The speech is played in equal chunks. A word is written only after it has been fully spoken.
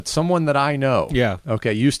Someone that I know,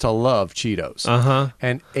 okay, used to love Cheetos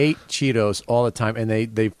and ate Cheetos all the time, and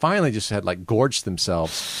they finally just had like gorged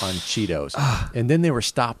themselves on Cheetos, and then they were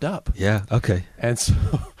stopped up. Yeah, okay. And so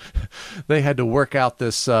they had to work out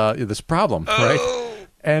this this problem, right?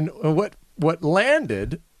 And what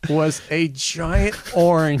landed was a giant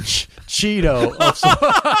orange Cheeto.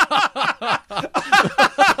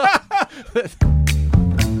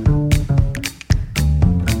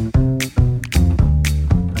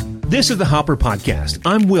 This is the Hopper Podcast.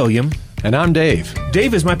 I'm William. And I'm Dave.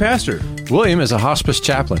 Dave is my pastor. William is a hospice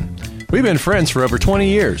chaplain. We've been friends for over 20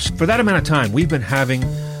 years. For that amount of time, we've been having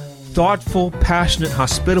thoughtful, passionate,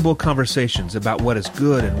 hospitable conversations about what is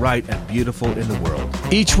good and right and beautiful in the world.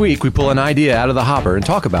 Each week, we pull an idea out of the hopper and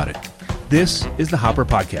talk about it. This is the Hopper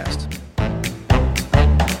Podcast.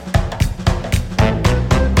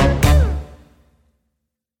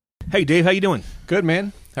 Hey, Dave, how you doing? Good,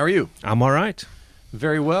 man. How are you? I'm all right.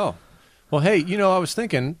 Very well. Well, hey, I was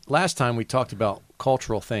thinking last time we talked about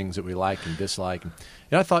cultural things that we like and dislike. And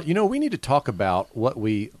I thought, we need to talk about what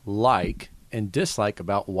we like and dislike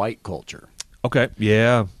about white culture. Okay.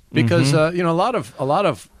 Yeah. Because, a lot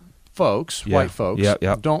of folks, white folks,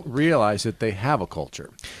 don't realize that they have a culture.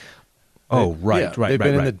 Oh, right. They've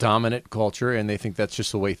been in the dominant culture, and they think that's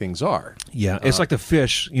just the way things are. Yeah. It's like the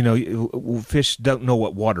fish. Fish don't know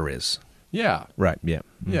what water is. Yeah. Right. Yeah.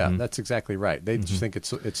 Yeah, that's exactly right. They just think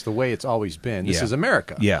it's the way it's always been. This is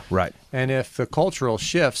America. Yeah, right. And if the cultural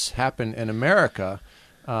shifts happen in America,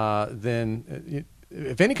 then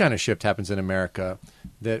if any kind of shift happens in America,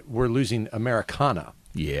 that we're losing Americana.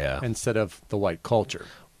 Yeah. Instead of the white culture.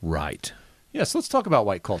 Right. Yeah, so let's talk about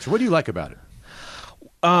white culture. What do you like about it?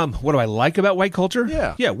 What do I like about white culture?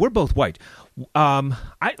 Yeah. Yeah, we're both white.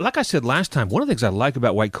 Like I said last time, one of the things I like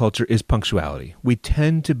about white culture is punctuality. We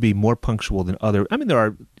tend to be more punctual than other. I mean,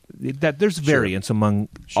 there's variance among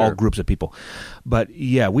all groups of people, but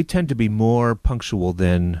yeah, we tend to be more punctual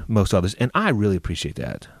than most others, and I really appreciate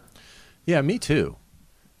that. Yeah, me too.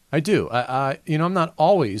 I do. I'm not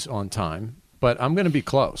always on time, but I'm going to be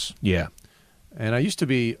close. Yeah. And I used to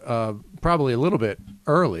be probably a little bit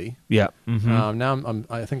early. Yeah. Now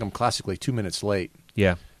I think I'm classically 2 minutes late.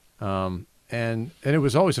 Yeah. And it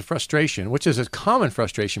was always a frustration, which is a common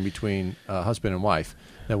frustration between husband and wife,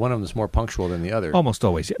 that one of them is more punctual than the other. Almost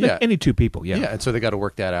always. Yeah. Any two people. Yeah. Yeah. And so they got to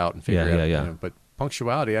work that out and figure it out. Yeah. But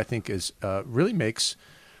punctuality, I think, is really makes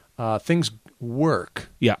things work.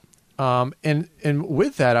 Yeah. And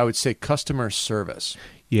with that, I would say customer service.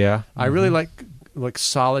 Yeah. I really like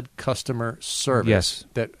solid customer service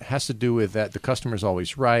that has to do with that the customer's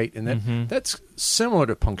always right, and that's similar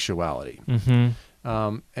to punctuality. And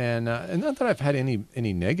not that I've had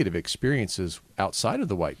any negative experiences outside of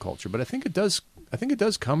the white culture, but I think it does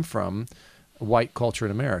come from white culture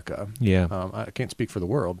in America. Yeah. I can't speak for the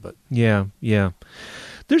world, but yeah.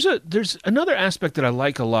 There's another aspect that I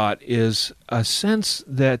like a lot is a sense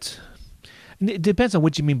that it depends on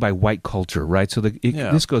what you mean by white culture, right? So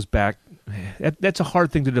this goes back. That's a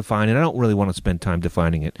hard thing to define, and I don't really want to spend time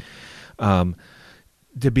defining it to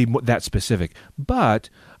be that specific.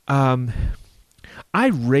 But I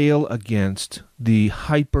rail against the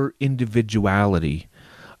hyper-individuality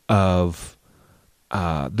of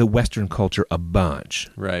the Western culture a bunch,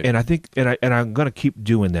 right? And I think, and I'm going to keep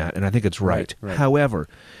doing that, and I think it's right. However,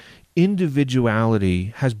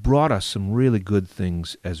 individuality has brought us some really good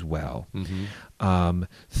things as well.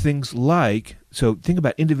 Things like, so think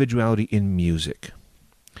about individuality in music,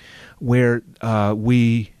 where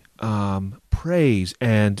we praise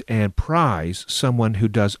and prize someone who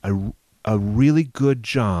does a really good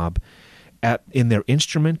job in their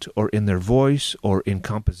instrument or in their voice or in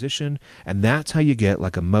composition, and that's how you get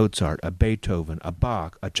like a Mozart, a Beethoven, a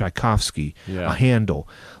Bach, a Tchaikovsky, a Handel.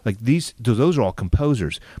 Like those are all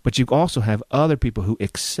composers, but you also have other people who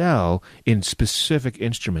excel in specific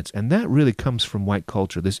instruments, and that really comes from white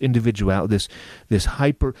culture. This individual, this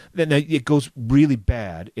hyper. Then it goes really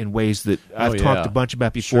bad in ways that I've talked a bunch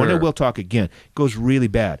about before, and I will talk again. It goes really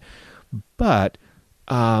bad, but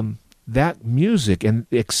that music and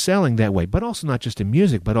excelling that way, but also not just in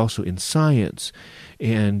music, but also in science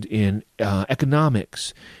and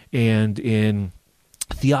economics and in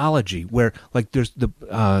theology, where like there's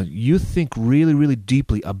you think really, really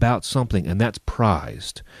deeply about something, and that's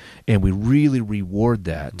prized, and we really reward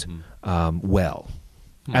that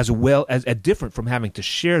as different from having to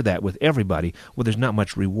share that with everybody, where there's not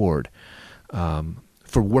much reward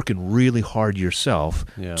for working really hard yourself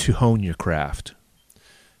to hone your craft.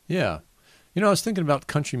 Yeah. I was thinking about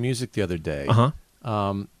country music the other day.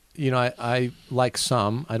 I like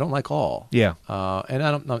some. I don't like all. Yeah. And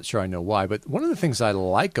I'm not sure I know why, but one of the things I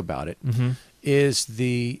like about it is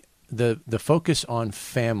the focus on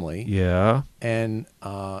family. Yeah. And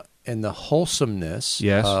the wholesomeness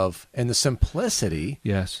Yes. and the simplicity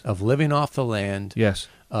Yes. of living off the land. Yes.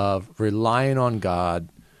 Of relying on God,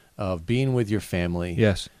 of being with your family.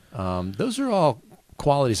 Yes. Those are all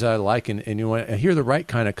qualities that I like, and when I hear the right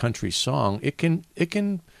kind of country song, it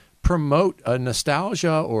can promote a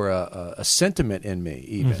nostalgia or a sentiment in me,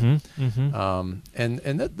 even.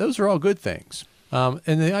 And those are all good things.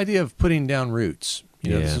 And the idea of putting down roots.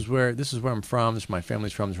 You know, this is where I'm from. This is where my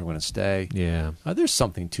family's from. This is where I'm going to stay. Yeah. There's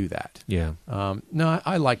something to that. Yeah. No,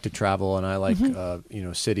 I like to travel, and I like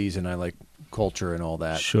cities, and I like culture and all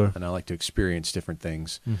that. Sure. And I like to experience different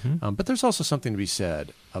things. But there's also something to be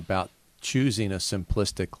said about choosing a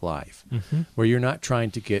simplistic life, where you're not trying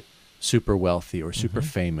to get super wealthy or super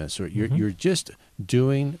famous, or you're just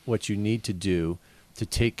doing what you need to do to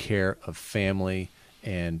take care of family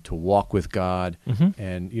and to walk with God.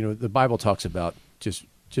 And the Bible talks about just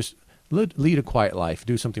lead a quiet life,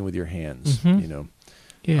 do something with your hands. And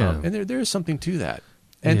there is something to that.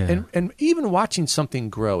 And even watching something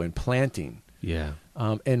grow and planting,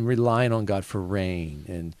 and relying on God for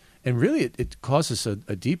rain, and really it causes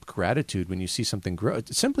a deep gratitude when you see something grow.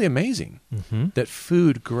 It's simply amazing that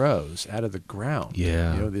food grows out of the ground.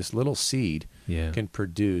 This little seed can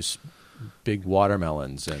produce big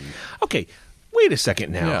watermelons. And okay, wait a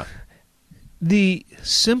second now. Yeah. The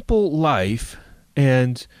simple life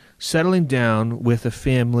and settling down with a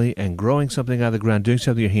family and growing something out of the ground, doing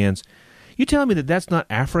something with your hands, you telling me that that's not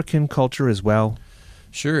African culture as well?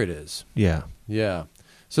 Sure it is. Yeah. Yeah.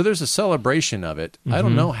 So there's a celebration of it. I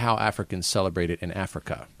don't know how Africans celebrate it in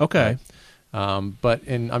Africa. Okay. Right? But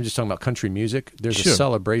I'm just talking about country music. There's a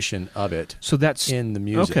celebration of it. So that's in the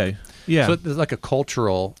music. Okay. Yeah. So there's like a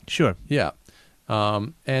cultural. Sure. Yeah.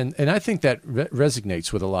 And I think that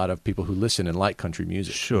resonates with a lot of people who listen and like country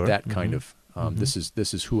music. Sure. That kind of this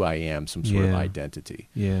is who I am, some sort of identity.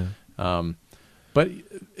 Yeah. But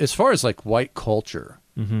as far as like white culture,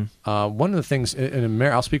 one of the things in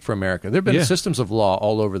America, I'll speak for America. There have been systems of law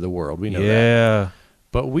all over the world. We know that.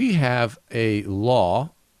 But we have a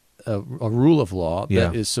law, a rule of law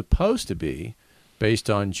that is supposed to be based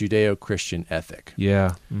on Judeo-Christian ethic.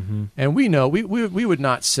 Yeah. And we know, we would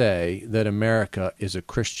not say that America is a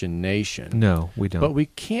Christian nation. No, we don't. But we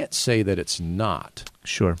can't say that it's not.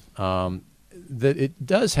 Sure. That it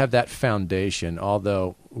does have that foundation,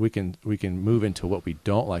 although we can move into what we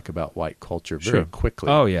don't like about white culture very quickly.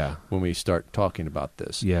 Oh, yeah. When we start talking about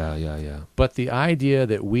this. Yeah. But the idea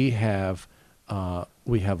that we have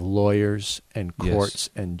lawyers and courts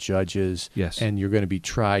and judges, and you're going to be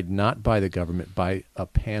tried not by the government, by a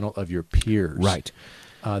panel of your peers. Right.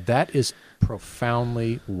 That is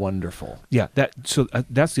profoundly wonderful. Yeah, that's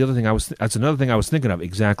the other thing that's another thing I was thinking of.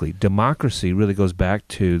 Exactly. Democracy really goes back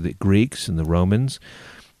to the Greeks and the Romans,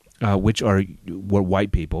 which were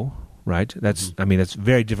white people, right? That's that's a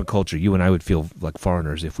very different culture. You and I would feel like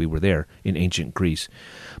foreigners if we were there in ancient Greece.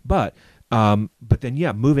 But then,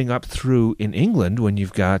 moving up through in England, when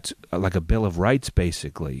you've got like a Bill of Rights,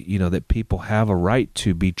 basically, that people have a right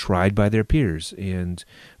to be tried by their peers, and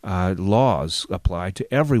laws apply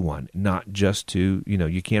to everyone, not just to,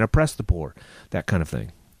 you can't oppress the poor, that kind of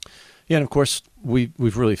thing. Yeah, and of course, we've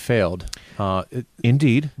really failed.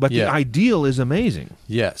 Indeed, but the ideal is amazing.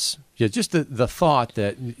 Yes. Yeah, just the thought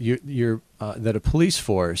that that a police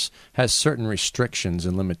force has certain restrictions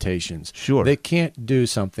and limitations. Sure, they can't do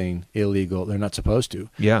something illegal. They're not supposed to.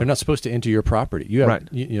 Yeah, they're not supposed to enter your property.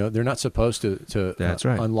 They're not supposed to That's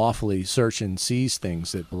right. unlawfully search and seize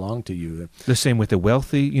things that belong to you. The same with the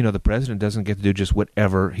wealthy. The president doesn't get to do just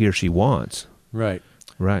whatever he or she wants. Right.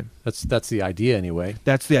 Right. That's the idea anyway.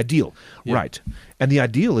 That's the ideal. Yeah. Right. And the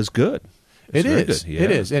ideal is good. It is. Yeah.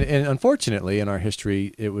 It is. And unfortunately, in our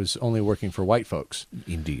history, it was only working for white folks.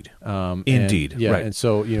 Indeed. Indeed. Right. And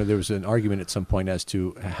so, there was an argument at some point as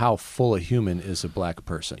to how full a human is a black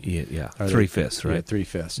person. Yeah. 3/5, right? Yeah,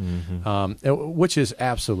 3/5. Which is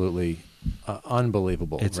absolutely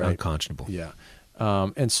unbelievable. It's right? unconscionable. Yeah.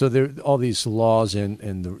 And so there, all these laws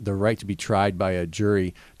and the right to be tried by a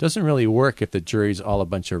jury doesn't really work if the jury's all a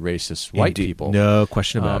bunch of racist white people. No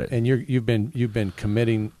question about it. And you've been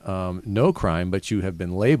committing no crime, but you have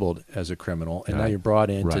been labeled as a criminal, and now you're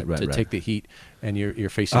brought in to take the heat, and you're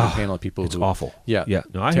facing a panel of people. It's awful. Yeah.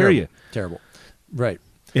 No, I hear you. Terrible. Right.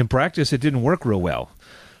 In practice, it didn't work real well.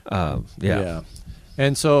 Yeah.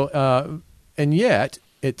 And so, and yet,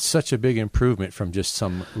 it's such a big improvement from just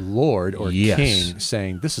some lord or king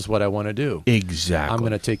saying, this is what I want to do. Exactly. I'm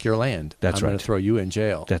going to take your land. That's I'm going to throw you in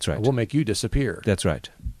jail. That's right. We'll make you disappear. That's right.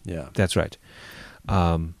 Yeah. That's right.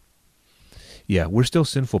 We're still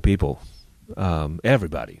sinful people.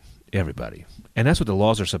 Everybody. everybody. And that's what the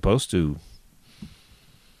laws are supposed to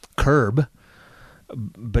curb.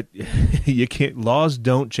 But you can't. Laws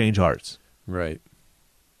don't change hearts. Right.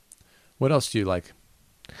 What else do you like?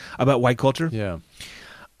 About white culture? Yeah.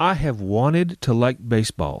 I have wanted to like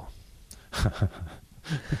baseball.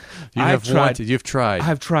 You've tried.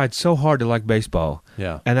 I've tried so hard to like baseball.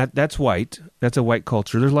 Yeah. And that's white. That's a white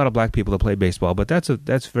culture. There's a lot of black people that play baseball, but that's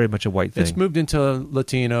very much a white thing. It's moved into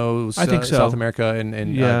Latinos, I think so. South America,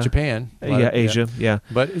 and Japan. Asia, yeah.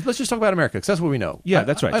 But let's just talk about America, because that's what we know. Yeah,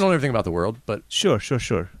 that's right. I don't know everything about the world, but... Sure.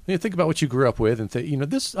 You think about what you grew up with and think,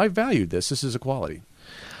 this, I valued this. This is equality.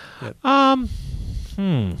 Yeah.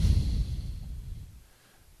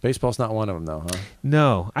 Baseball's not one of them, though, huh?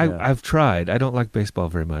 No, I've tried. I don't like baseball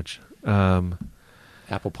very much.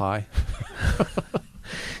 Apple pie.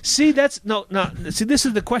 See, this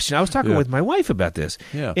is the question. I was talking with my wife about this.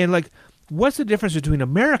 Yeah. And what's the difference between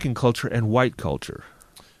American culture and white culture?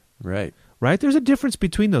 Right. Right? There's a difference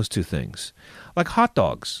between those two things. Like hot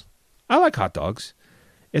dogs. I like hot dogs.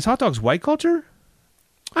 Is hot dogs white culture?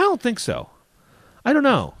 I don't think so. I don't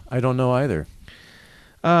know. I don't know either.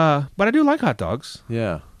 But I do like hot dogs.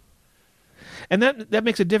 Yeah. And that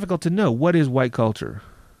makes it difficult to know what is white culture.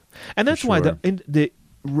 And that's why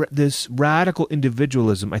this radical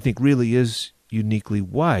individualism, I think, really is uniquely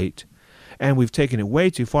white, and we've taken it way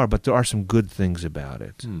too far, but there are some good things about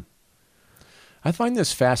it. I find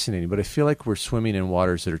this fascinating, but I feel like we're swimming in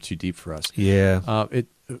waters that are too deep for us. Yeah.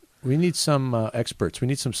 We need some experts. We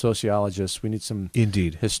need some sociologists. We need some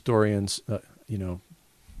historians,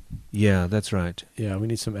 Yeah, that's right. Yeah, we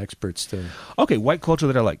need some experts to... Okay, white culture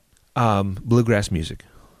that I like. Bluegrass music.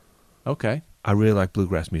 Okay. I really like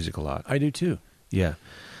bluegrass music a lot. I do too. Yeah.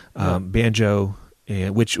 Banjo,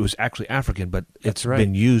 which was actually African, but it's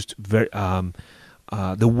been used very...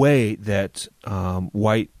 the way that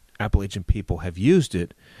white Appalachian people have used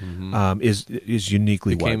it is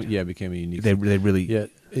uniquely white. Yeah, became a unique... They really... Yeah.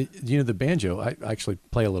 The banjo, I actually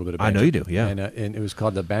play a little bit of banjo. I know you do, yeah. And it was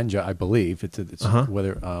called the banja, I believe. It's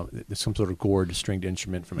whether it's some sort of gourd stringed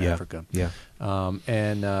instrument from Africa. Yeah.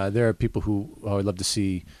 And there are people who I would love to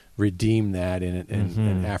see redeem that in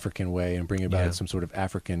an African way and bring about some sort of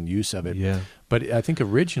African use of it. Yeah. But I think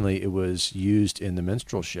originally it was used in the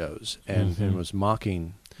minstrel shows and was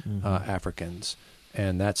mocking Africans.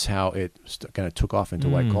 And that's how it kind of took off into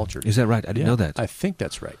white culture. Is that right? I didn't know that. I think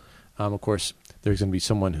that's right. Of course, there's going to be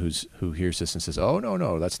someone who hears this and says, "Oh,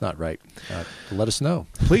 no, that's not right." Let us know.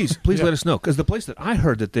 Please let us know, because the place that I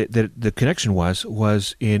heard that the connection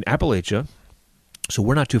was in Appalachia. So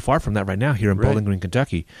we're not too far from that right now here in Bowling Green,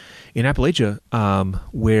 Kentucky, in Appalachia,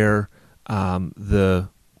 where the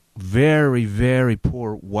very, very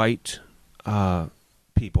poor white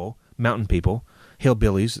people, mountain people,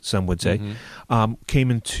 hillbillies, some would say, came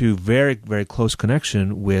into very, very close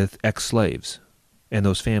connection with ex-slaves and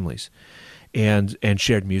those families, and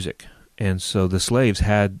shared music. And so the slaves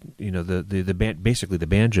had, the band, basically the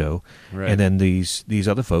banjo, and then these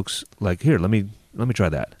other folks like, here, let me try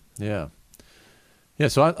that. Yeah. Yeah,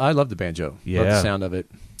 so I love the banjo. Yeah. Love the sound of it.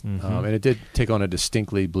 And it did take on a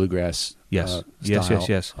distinctly bluegrass style.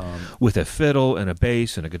 Yes. With a fiddle and a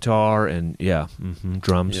bass and a guitar and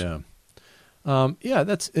drums. Yeah.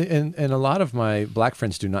 That's and a lot of my black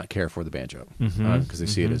friends do not care for the banjo because they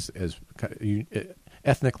see it as kind of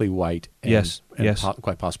ethnically white and,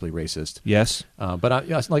 quite possibly racist. Yes. But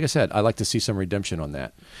like I said, I like to see some redemption on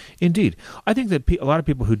that. Indeed. I think that a lot of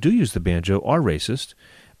people who do use the banjo are racist,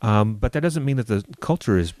 but that doesn't mean that the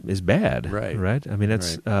culture is bad. Right? I mean,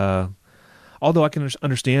 that's... although I can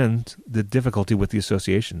understand the difficulty with the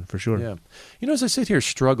association, for sure. Yeah. As I sit here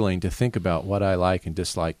struggling to think about what I like and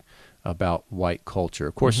dislike about white culture,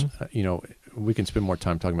 of course, we can spend more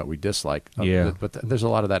time talking about what we dislike. But there's a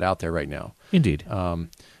lot of that out there right now. Indeed.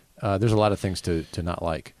 There's a lot of things to not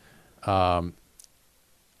like.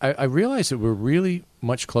 I realize that we're really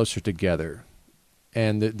much closer together,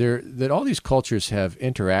 and that all these cultures have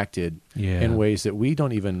interacted in ways that we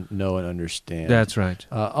don't even know and understand. That's right.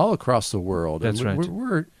 All across the world. That's right.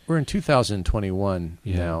 We're in 2021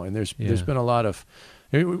 now, and there's been a lot of...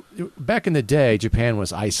 Back in the day, Japan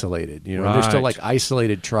was isolated. There's still like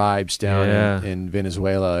isolated tribes down in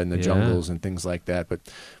Venezuela in the jungles and things like that. But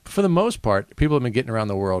for the most part, people have been getting around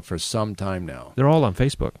the world for some time now. They're all on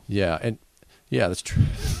Facebook. Yeah, that's true.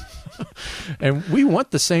 And we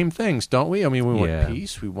want the same things, don't we? I mean, we want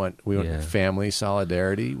peace. We want family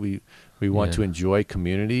solidarity. We want to enjoy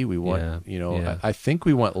community. We want I think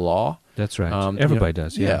we want law. That's right. Everybody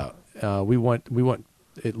does. Yeah. We want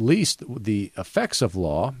at least the effects of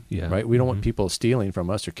law, right? We don't want people stealing from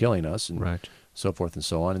us or killing us, and so forth and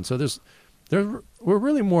so on. And so we're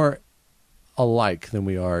really more alike than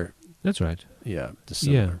we are That's right. Yeah,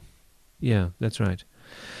 dissimilar. Yeah, that's right.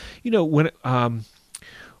 You know, when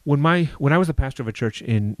I was the pastor of a church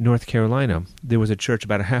in North Carolina, there was a church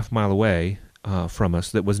about a half mile away from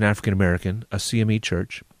us that was an African American, a CME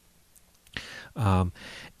church.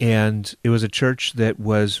 And it was a church that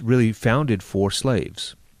was really founded for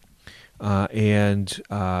slaves. And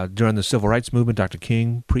during the Civil Rights Movement, Dr.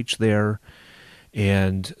 King preached there.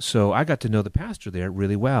 And so I got to know the pastor there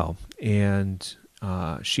really well. And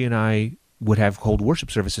she and I would hold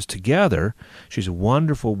worship services together. She's a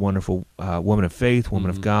wonderful, wonderful woman of faith, woman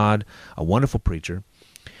of God, a wonderful preacher.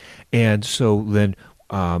 And so then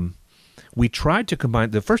we tried to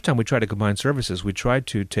combine, the first time we tried to combine services, we tried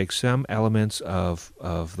to take some elements of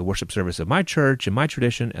the worship service of my church and my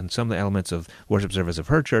tradition and some of the elements of worship service of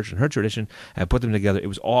her church and her tradition and put them together. It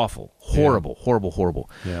was awful, horrible, horrible.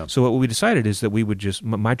 Yeah. So what we decided is that we would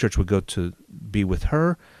my church would go to be with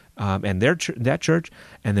her and that church,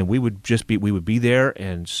 and then we would be there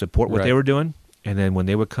and support what they were doing. And then when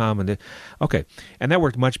they would come, and that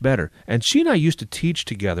worked much better. And she and I used to teach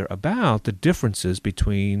together about the differences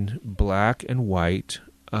between black and white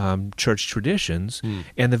church traditions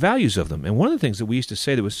and the values of them. And one of the things that we used to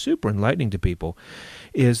say that was super enlightening to people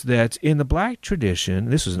is that in the black tradition,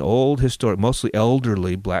 this is an old historic, mostly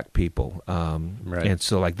elderly black people, and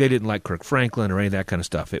so like they didn't like Kirk Franklin or any of that kind of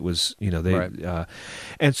stuff. It was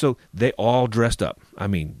and so they all dressed up. I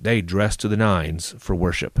mean, they dressed to the nines for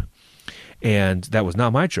worship. And that was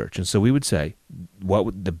not my church. And so we would say,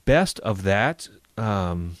 the best of that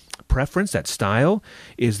preference, that style,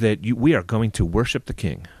 is that we are going to worship the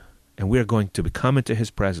King, and we are going to come into His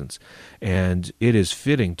presence. And it is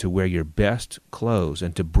fitting to wear your best clothes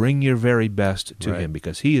and to bring your very best to Him,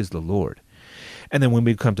 because He is the Lord. And then when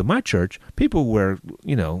we come to my church, people wear,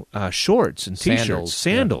 shorts and T-shirts,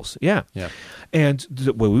 sandals. Yeah. And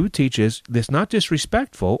what we would teach is this: not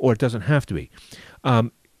disrespectful, or it doesn't have to be.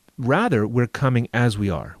 Rather, we're coming as we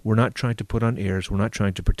are. We're not trying to put on airs. We're not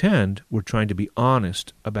trying to pretend. We're trying to be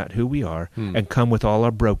honest about who we are and come with all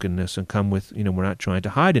our brokenness and come with, we're not trying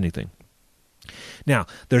to hide anything. Now,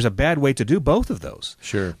 there's a bad way to do both of those.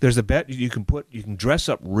 Sure. There's a bad, you can dress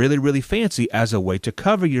up really, really fancy as a way to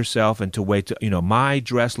cover yourself and to way to, my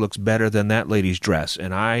dress looks better than that lady's dress,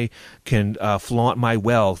 and I can flaunt my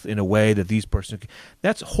wealth in a way that these persons.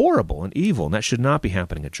 That's horrible and evil, and that should not be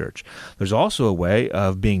happening at church. There's also a way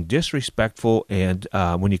of being disrespectful, and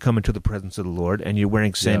when you come into the presence of the Lord and you're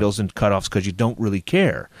wearing sandals and cutoffs because you don't really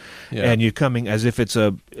care, and you're coming as if it's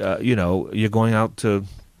you're going out to.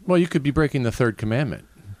 Well, you could be breaking the third commandment,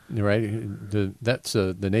 right? That's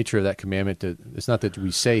the nature of that commandment. It's not that we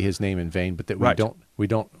say His name in vain, but that we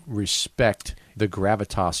don't respect the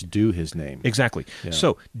gravitas due His name. Exactly. Yeah.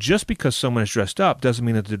 So just because someone is dressed up doesn't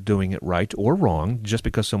mean that they're doing it right or wrong. Just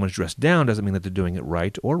because someone's dressed down doesn't mean that they're doing it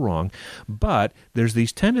right or wrong. But there's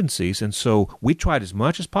these tendencies, and so we tried as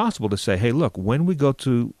much as possible to say, hey, look, when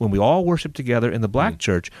we all worship together in the black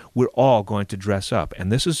church, we're all going to dress up. And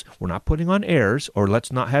we're not putting on airs, or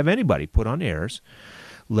let's not have anybody put on airs.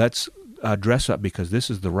 Let's dress up, because this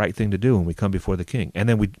is the right thing to do when we come before the King. And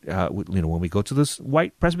then when we go to this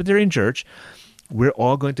white Presbyterian church, we're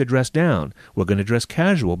all going to dress down. We're going to dress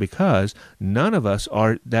casual, because none of us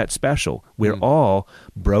are that special. We're all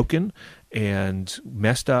broken and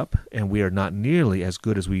messed up, and we are not nearly as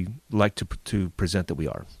good as we like to present that we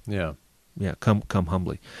are. Yeah. Yeah, come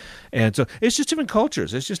humbly. And so it's just different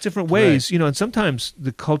cultures. It's just different ways, and sometimes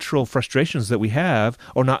the cultural frustrations that we have,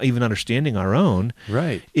 or not even understanding our own,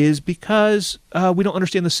 is because we don't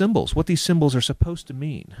understand the symbols, what these symbols are supposed to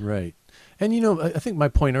mean. Right. And, I think my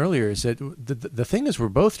point earlier is that the thing is we're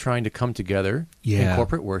both trying to come together in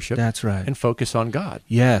corporate worship. That's right. And focus on God.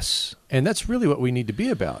 Yes. And that's really what we need to be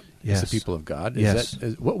about as the people of God,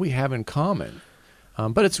 is what we have in common.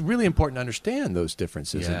 But it's really important to understand those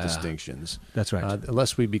differences and distinctions. That's right.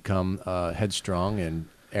 Unless we become headstrong and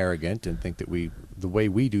arrogant and think that the way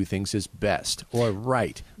we do things is best or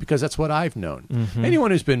right, because that's what I've known. Mm-hmm.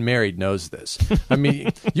 Anyone who's been married knows this. I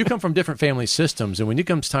mean, you come from different family systems, and when it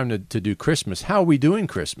comes time to do Christmas, how are we doing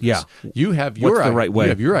Christmas? Yeah. You have your What's the right way? You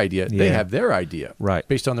have your idea. Yeah. They have their idea. Right.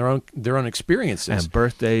 Based on their own experiences. And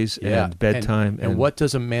birthdays and bedtime. And what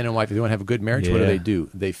does a man and wife, if they want to have a good marriage, what do?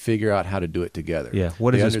 They figure out how to do it together. Yeah.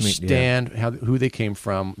 What does this mean? They understand who they came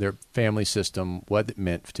from, their family system, what it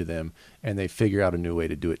meant to them, and they figure out a new way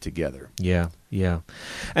to do it together. Yeah.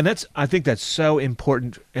 And I think that's so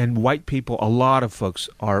important, and white people, a lot of folks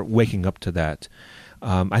are waking up to that.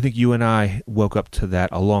 I think you and I woke up to that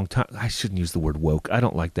a long time. I shouldn't use the word woke. I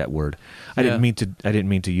don't like that word. I didn't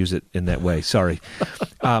mean to use it in that way. Sorry.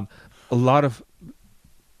 A lot of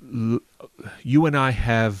you and I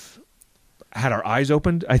have had our eyes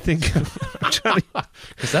opened, I think.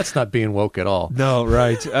 Because that's not being woke at all. No,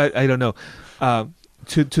 right. I don't know.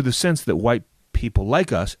 To the sense that white people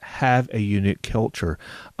like us have a unique culture.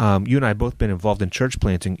 You and I have both been involved in church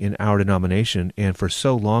planting in our denomination, and for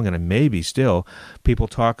so long, and maybe still, people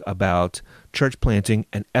talk about church planting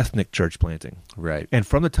and ethnic church planting. Right. And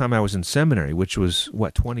from the time I was in seminary, which was,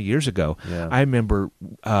 20 years ago, I remember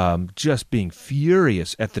just being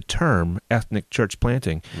furious at the term ethnic church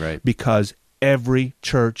planting. Right. Because every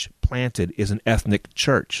church planted is an ethnic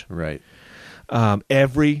church. Right.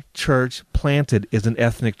 Every church planted is an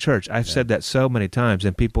ethnic church. I've said that so many times,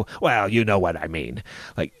 and people, well, you know what I mean.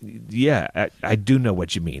 Like, yeah, I do know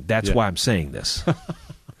what you mean. That's why I'm saying this.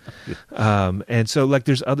 And so, like,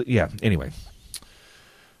 there's other, anyway.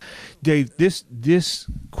 Dave, this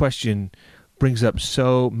question brings up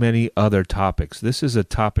so many other topics. This is a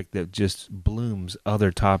topic that just blooms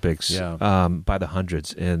other topics by the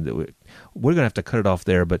hundreds, and we're going to have to cut it off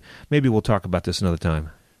there, but maybe we'll talk about this another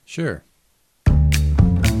time. Sure.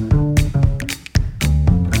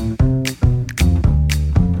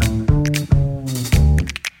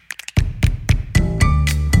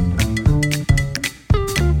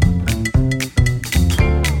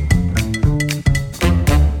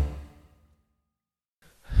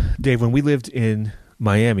 Dave, when we lived in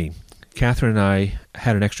Miami, Catherine and I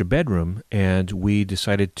had an extra bedroom, and we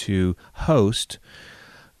decided to host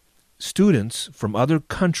students from other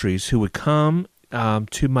countries who would come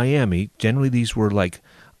to Miami. Generally, these were like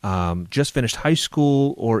just finished high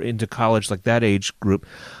school or into college, like that age group,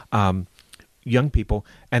 young people,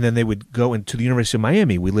 and then they would go into the University of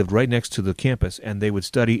Miami. We lived right next to the campus, and they would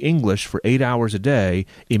study English for 8 hours a day,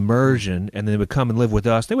 immersion, and then they would come and live with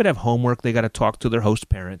us. They would have homework. They got to talk to their host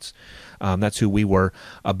parents. That's who we were,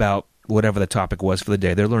 about whatever the topic was for the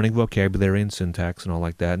day. They're learning vocabulary and syntax and all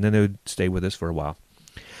like that, and then they would stay with us for a while.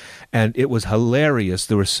 And it was hilarious.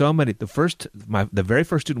 There were so many. The very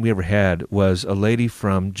first student we ever had was a lady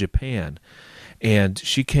from Japan. And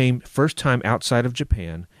she came first time outside of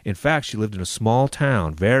Japan. In fact, she lived in a small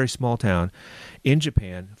town, very small town in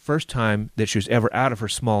Japan. First time that she was ever out of her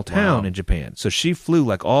small town in Japan. So she flew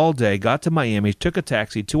like all day, got to Miami, took a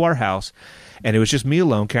taxi to our house, and it was just me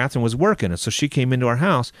alone. Catherine was working, and so she came into our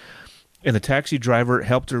house, and the taxi driver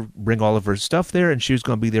helped her bring all of her stuff there, and she was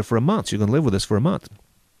going to be there for a month. She was going to live with us for a month.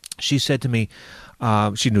 She said to me,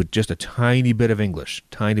 she knew just a tiny bit of English,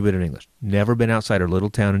 never been outside her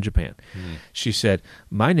little town in Japan. She said,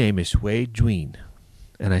 "My name is Hui Juin."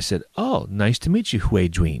 And I said, "Oh, nice to meet you, Hui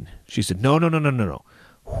Juin." She said, No.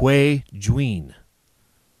 Hui Juin.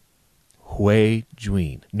 Hui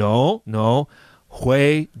Juin. No.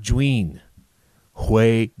 Hui Juin.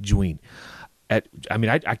 Hui Juin.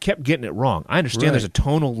 I kept getting it wrong. I understand there's a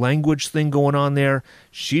tonal language thing going on there.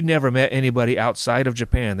 She'd never met anybody outside of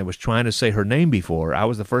Japan that was trying to say her name before. I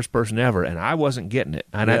was the first person ever, and I wasn't getting it.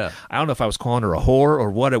 And I don't know if I was calling her a whore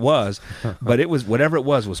or what it was, but it was whatever it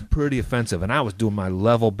was pretty offensive, and I was doing my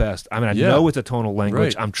level best. I mean, I know it's a tonal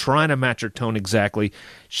language. I'm trying to match her tone exactly.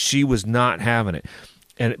 She was not having it.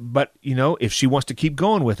 But if she wants to keep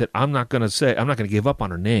going with it, I'm not going to give up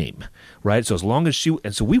on her name, right? So as long as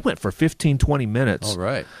so we went for 15, 20 minutes. All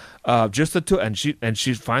right. Just the two, and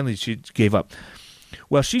she finally gave up.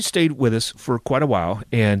 Well, she stayed with us for quite a while,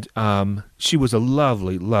 and she was a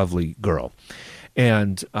lovely, lovely girl.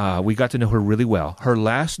 And we got to know her really well. Her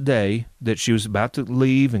last day that she was about to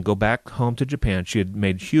leave and go back home to Japan, she had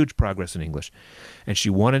made huge progress in English. And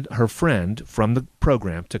she wanted her friend from the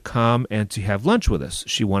program to come and to have lunch with us.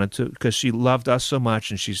 She wanted to, because she loved us so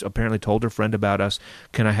much, and she's apparently told her friend about us.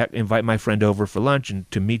 Can I invite my friend over for lunch and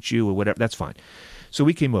to meet you or whatever? That's fine. So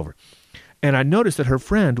we came over. And I noticed that her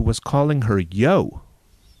friend was calling her Yo.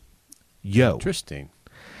 Yo. Interesting.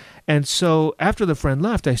 And so after the friend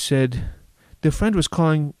left, I said, "The friend was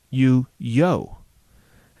calling you Yo."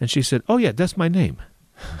 And she said, "Oh, yeah, that's my name."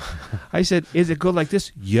 I said, "Is it go like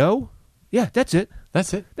this? Yo?" "Yeah, that's it.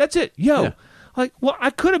 That's it. That's it. Yo." Yeah. Like, well,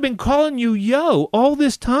 I could have been calling you Yo all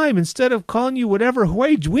this time instead of calling you whatever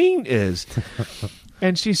Hui Juin is.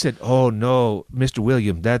 And she said, "Oh, no, Mr.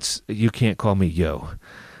 William, you can't call me Yo."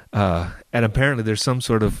 And apparently there's some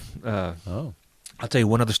sort of... I'll tell you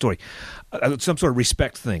one other story. Some sort of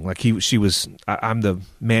respect thing. Like I'm the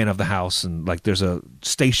man of the house, and like there's a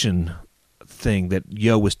station thing that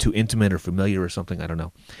Yo was too intimate or familiar or something. I don't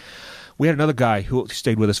know. We had another guy who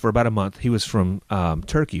stayed with us for about a month. He was from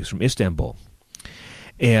Turkey. He was from Istanbul.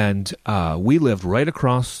 And we lived right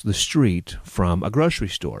across the street from a grocery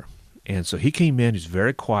store. And so he came in. He's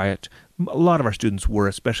very quiet. A lot of our students were,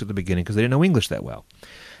 especially at the beginning, because they didn't know English that well.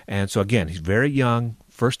 And so, again, he's very young,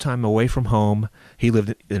 first time away from home. He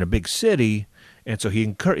lived in a big city, And so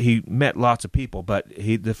he met lots of people, but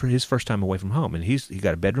for his first time away from home, and he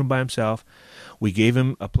got a bedroom by himself. We gave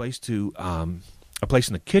him a place in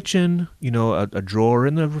the kitchen, a drawer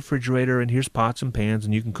in the refrigerator, and here's pots and pans,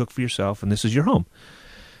 and you can cook for yourself, and this is your home.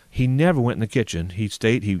 He never went in the kitchen. He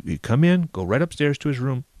stayed. He'd come in, go right upstairs to his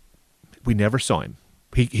room. We never saw him.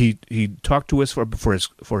 He talked to us for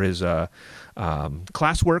his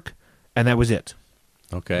classwork, and that was it.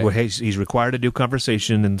 Okay. Well, he's required to do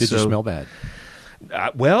conversation, and did you smell bad?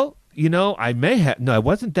 Well, I may have. No, it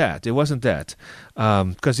wasn't that.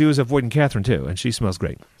 Because he was avoiding Catherine too, and she smells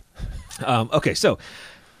great. Okay, so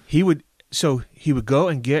he would go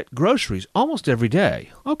and get groceries almost every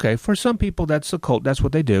day. Okay, for some people that's a cult. That's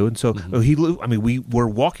what they do. And so we were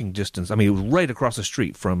walking distance. It was right across the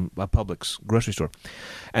street from a Publix grocery store.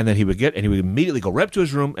 And then he would immediately go right up to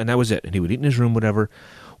his room, and that was it. And he would eat in his room, whatever.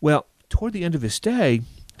 Well, toward the end of his stay,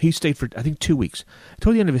 he stayed for, I think, 2 weeks.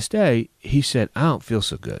 Toward the end of his stay, he said, "I don't feel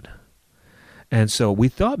so good." And so we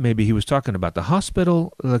thought maybe he was talking about the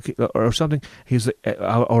hospital or something. He's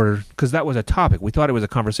because that was a topic. We thought it was a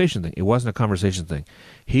conversation thing. It wasn't a conversation thing.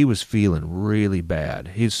 He was feeling really bad.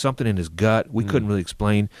 He's something in his gut. We couldn't really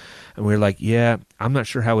explain. And we were like, "Yeah, I'm not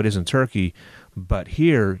sure how it is in Turkey, but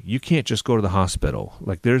here you can't just go to the hospital.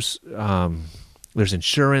 Like there's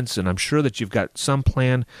insurance, and I'm sure that you've got some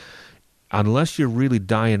plan. Unless you're really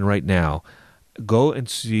dying right now, go and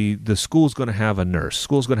see, the school's going to have a nurse.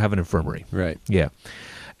 School's going to have an infirmary." Right. Yeah.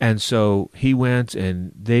 And so he went,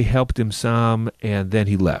 and they helped him some, and then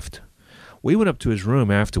he left. We went up to his room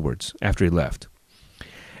afterwards, after he left,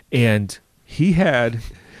 and he had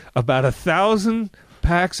about 1,000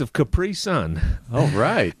 packs of Capri Sun. Oh,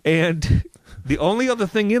 right. And the only other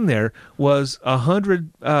thing in there was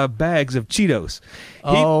 100 bags of Cheetos.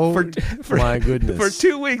 My goodness. For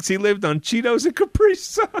 2 weeks, he lived on Cheetos and Capri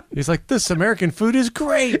Sun. He's like, "This American food is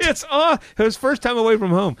great." It's his first time away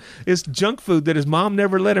from home. It's junk food that his mom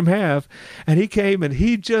never let him have. And he came, and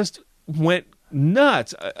he just went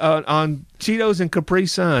nuts on Cheetos and Capri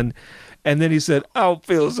Sun. And then he said, "I don't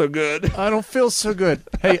feel so good." I don't feel so good.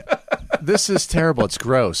 Hey, this is terrible. It's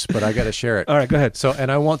gross, but I got to share it. All right, go ahead. So,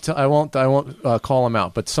 and I won't call him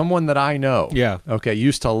out, but someone that I know,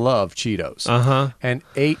 used to love Cheetos, and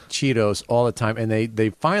ate Cheetos all the time, and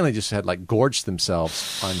they finally just had like gorged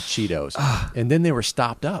themselves on Cheetos, and then they were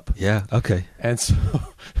stopped up. Yeah. Okay. And so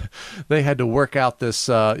they had to work out this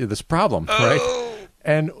problem, right?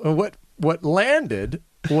 And what landed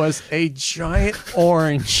was a giant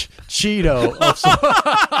orange Cheeto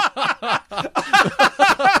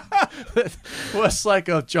that was like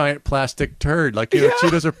a giant plastic turd. Like,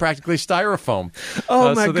 Cheetos are practically styrofoam.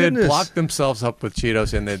 Oh, my so they goodness. had blocked themselves up with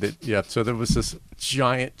Cheetos, and so there was this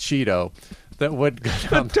giant Cheeto that would go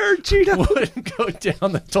down, turd Cheeto wouldn't go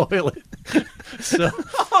down the toilet. So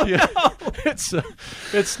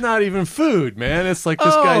it's not even food, man. It's like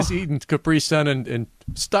this guy's eating Capri Sun and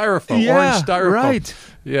styrofoam, orange styrofoam. Right.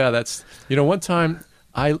 Yeah, that's one time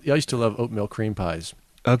I used to love oatmeal cream pies.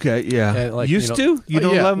 Okay, yeah. And used to? You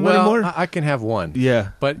don't love them anymore? I can have one.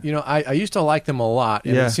 Yeah. But I used to like them a lot,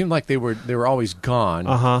 and it seemed like they were always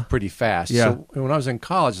gone pretty fast. Yeah. So when I was in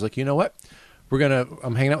college, like, you know what?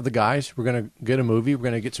 I'm hanging out with the guys. We're gonna get a movie. We're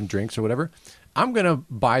gonna get some drinks or whatever. I'm gonna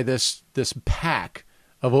buy this pack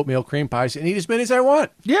of oatmeal cream pies and eat as many as I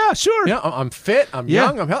want. Yeah, sure. Yeah, I'm fit. I'm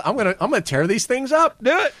young. I'm gonna tear these things up.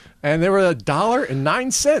 Do it. And they were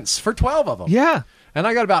 $1.09 for 12 of them. Yeah. And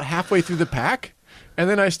I got about halfway through the pack, and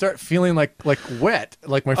then I start feeling like wet,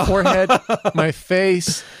 like my forehead, my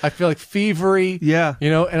face. I feel like fevery. Yeah.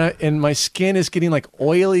 And my skin is getting like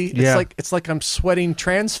oily. It's like I'm sweating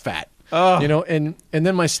trans fat. And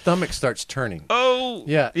then my stomach starts turning. Oh,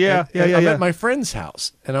 yeah. I'm at my friend's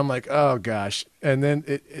house, and I'm like, oh gosh. And then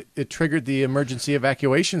it triggered the emergency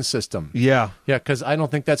evacuation system. Yeah, because I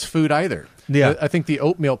don't think that's food either. Yeah, I think the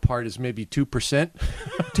oatmeal part is maybe 2%.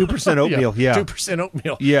 2% oatmeal. Yeah, 2%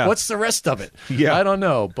 oatmeal. Yeah, what's the rest of it? Yeah, I don't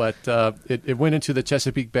know, but it went into the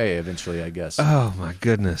Chesapeake Bay eventually, I guess. Oh my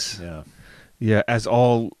goodness. Yeah, yeah, as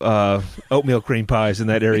all oatmeal cream pies in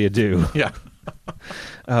that area do. Yeah.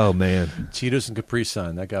 Oh man, Cheetos and Capri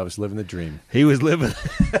Sun. That guy was living the dream. He was living.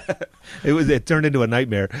 It turned into a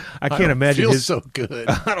nightmare. I can't imagine. Feel so good.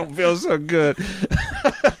 I don't feel so good.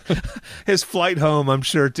 His flight home, I'm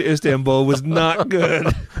sure, to Istanbul was not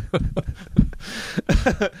good.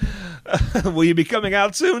 Will you be coming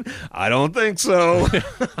out soon? I don't think so.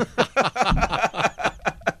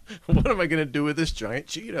 What am I going to do with this giant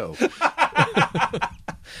Cheeto?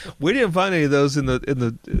 We didn't find any of those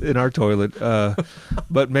in our toilet,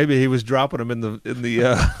 but maybe he was dropping them in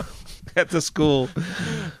the at the school.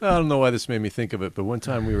 I don't know why this made me think of it, but one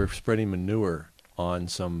time we were spreading manure on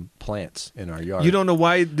some plants in our yard. You don't know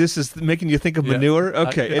why this is making you think of manure?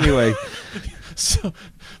 Okay, anyway. So,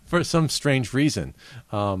 for some strange reason,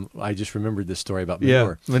 I just remembered this story about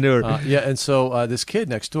manure. Yeah, manure. And so this kid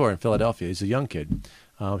next door in Philadelphia, he's a young kid.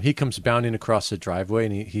 He comes bounding across the driveway,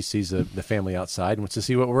 and he sees the family outside and wants to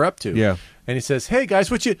see what we're up to. Yeah. And he says, "Hey,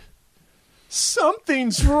 guys,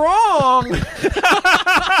 something's wrong."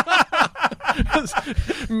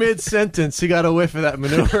 Mid-sentence, he got a whiff of that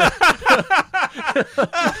manure.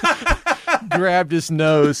 Grabbed his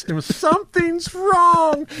nose and was, "Something's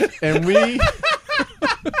wrong." And we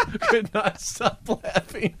could not stop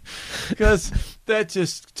laughing because that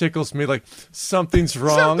just tickles me like, something's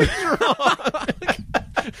wrong. Something's wrong.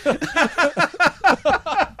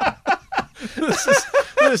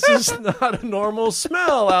 This is not a normal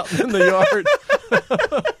smell out in the yard.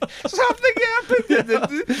 Something happened.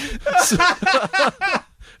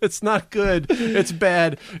 It's not good. It's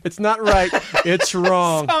bad. It's not right. It's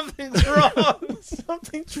wrong. Something's wrong.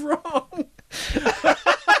 Something's wrong.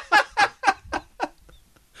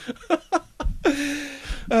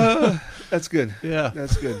 That's good. Yeah.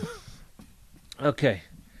 That's good. Okay.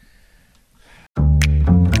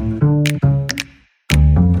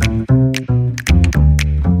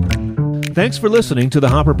 Thanks for listening to the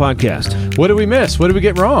Hopper Podcast. What did we miss? What did we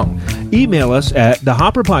get wrong? Email us at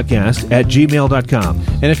thehopperpodcast@gmail.com.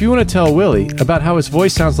 And if you want to tell Willie about how his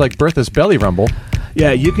voice sounds like Bertha's belly rumble,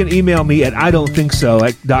 you can email me at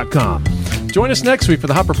idon'tthinkso@.com. Join us next week for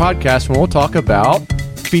the Hopper Podcast when we'll talk about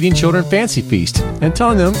feeding children Fancy Feast and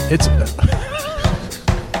telling them it's...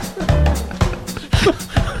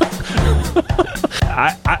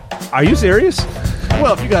 Are you serious?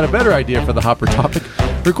 Well, if you got a better idea for the Hopper topic,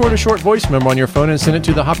 record a short voice memo on your phone and send it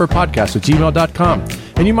to thehopperpodcast@gmail.com,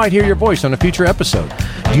 and you might hear your voice on a future episode.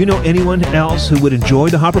 Do you know anyone else who would enjoy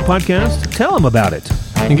the Hopper Podcast? Tell them about it.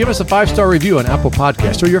 And give us a 5-star review on Apple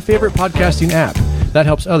Podcasts or your favorite podcasting app. That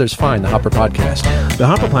helps others find the Hopper Podcast. The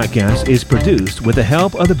Hopper Podcast is produced with the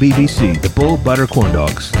help of the BBC, the Bull Butter Corn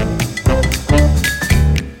Dogs.